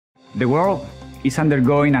The world is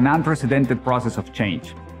undergoing an unprecedented process of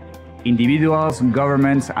change. Individuals,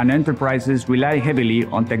 governments, and enterprises rely heavily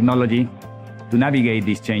on technology to navigate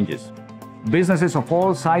these changes. Businesses of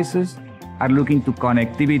all sizes are looking to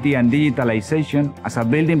connectivity and digitalization as a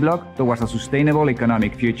building block towards a sustainable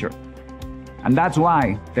economic future. And that's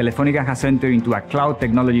why Telefonica has entered into a cloud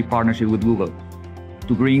technology partnership with Google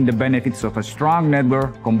to bring the benefits of a strong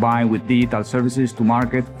network combined with digital services to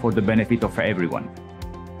market for the benefit of everyone.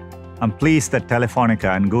 I'm pleased that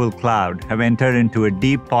Telefonica and Google Cloud have entered into a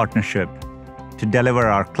deep partnership to deliver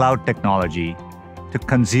our cloud technology to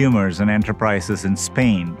consumers and enterprises in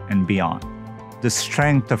Spain and beyond. The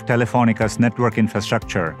strength of Telefonica's network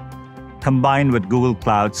infrastructure, combined with Google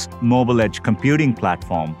Cloud's mobile edge computing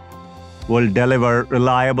platform, will deliver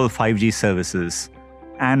reliable 5G services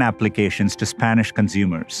and applications to Spanish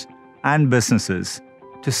consumers and businesses.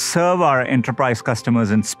 To serve our enterprise customers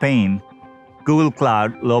in Spain, Google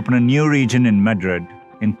Cloud will open a new region in Madrid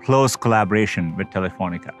in close collaboration with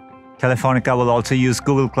Telefonica. Telefonica will also use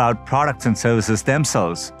Google Cloud products and services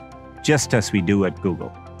themselves, just as we do at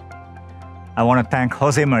Google. I want to thank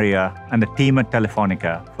Jose Maria and the team at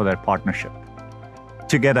Telefonica for their partnership.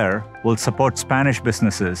 Together, we'll support Spanish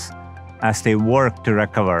businesses as they work to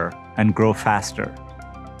recover and grow faster,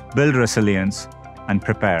 build resilience, and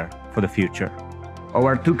prepare for the future.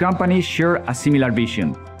 Our two companies share a similar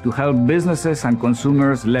vision to help businesses and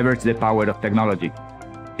consumers leverage the power of technology.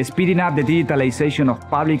 Speeding up the digitalization of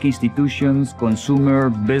public institutions, consumer,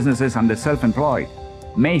 businesses, and the self-employed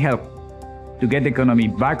may help to get the economy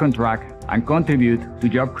back on track and contribute to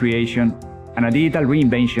job creation and a digital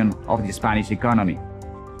reinvention of the Spanish economy.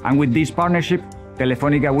 And with this partnership,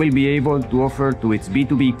 Telefonica will be able to offer to its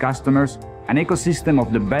B2B customers an ecosystem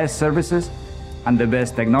of the best services and the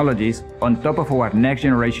best technologies on top of our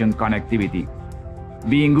next-generation connectivity,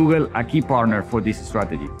 being Google a key partner for this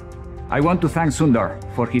strategy. I want to thank Sundar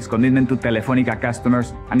for his commitment to Telefonica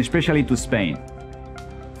customers and especially to Spain.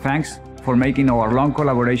 Thanks for making our long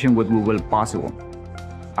collaboration with Google possible.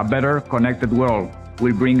 A better connected world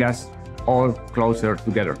will bring us all closer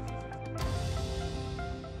together.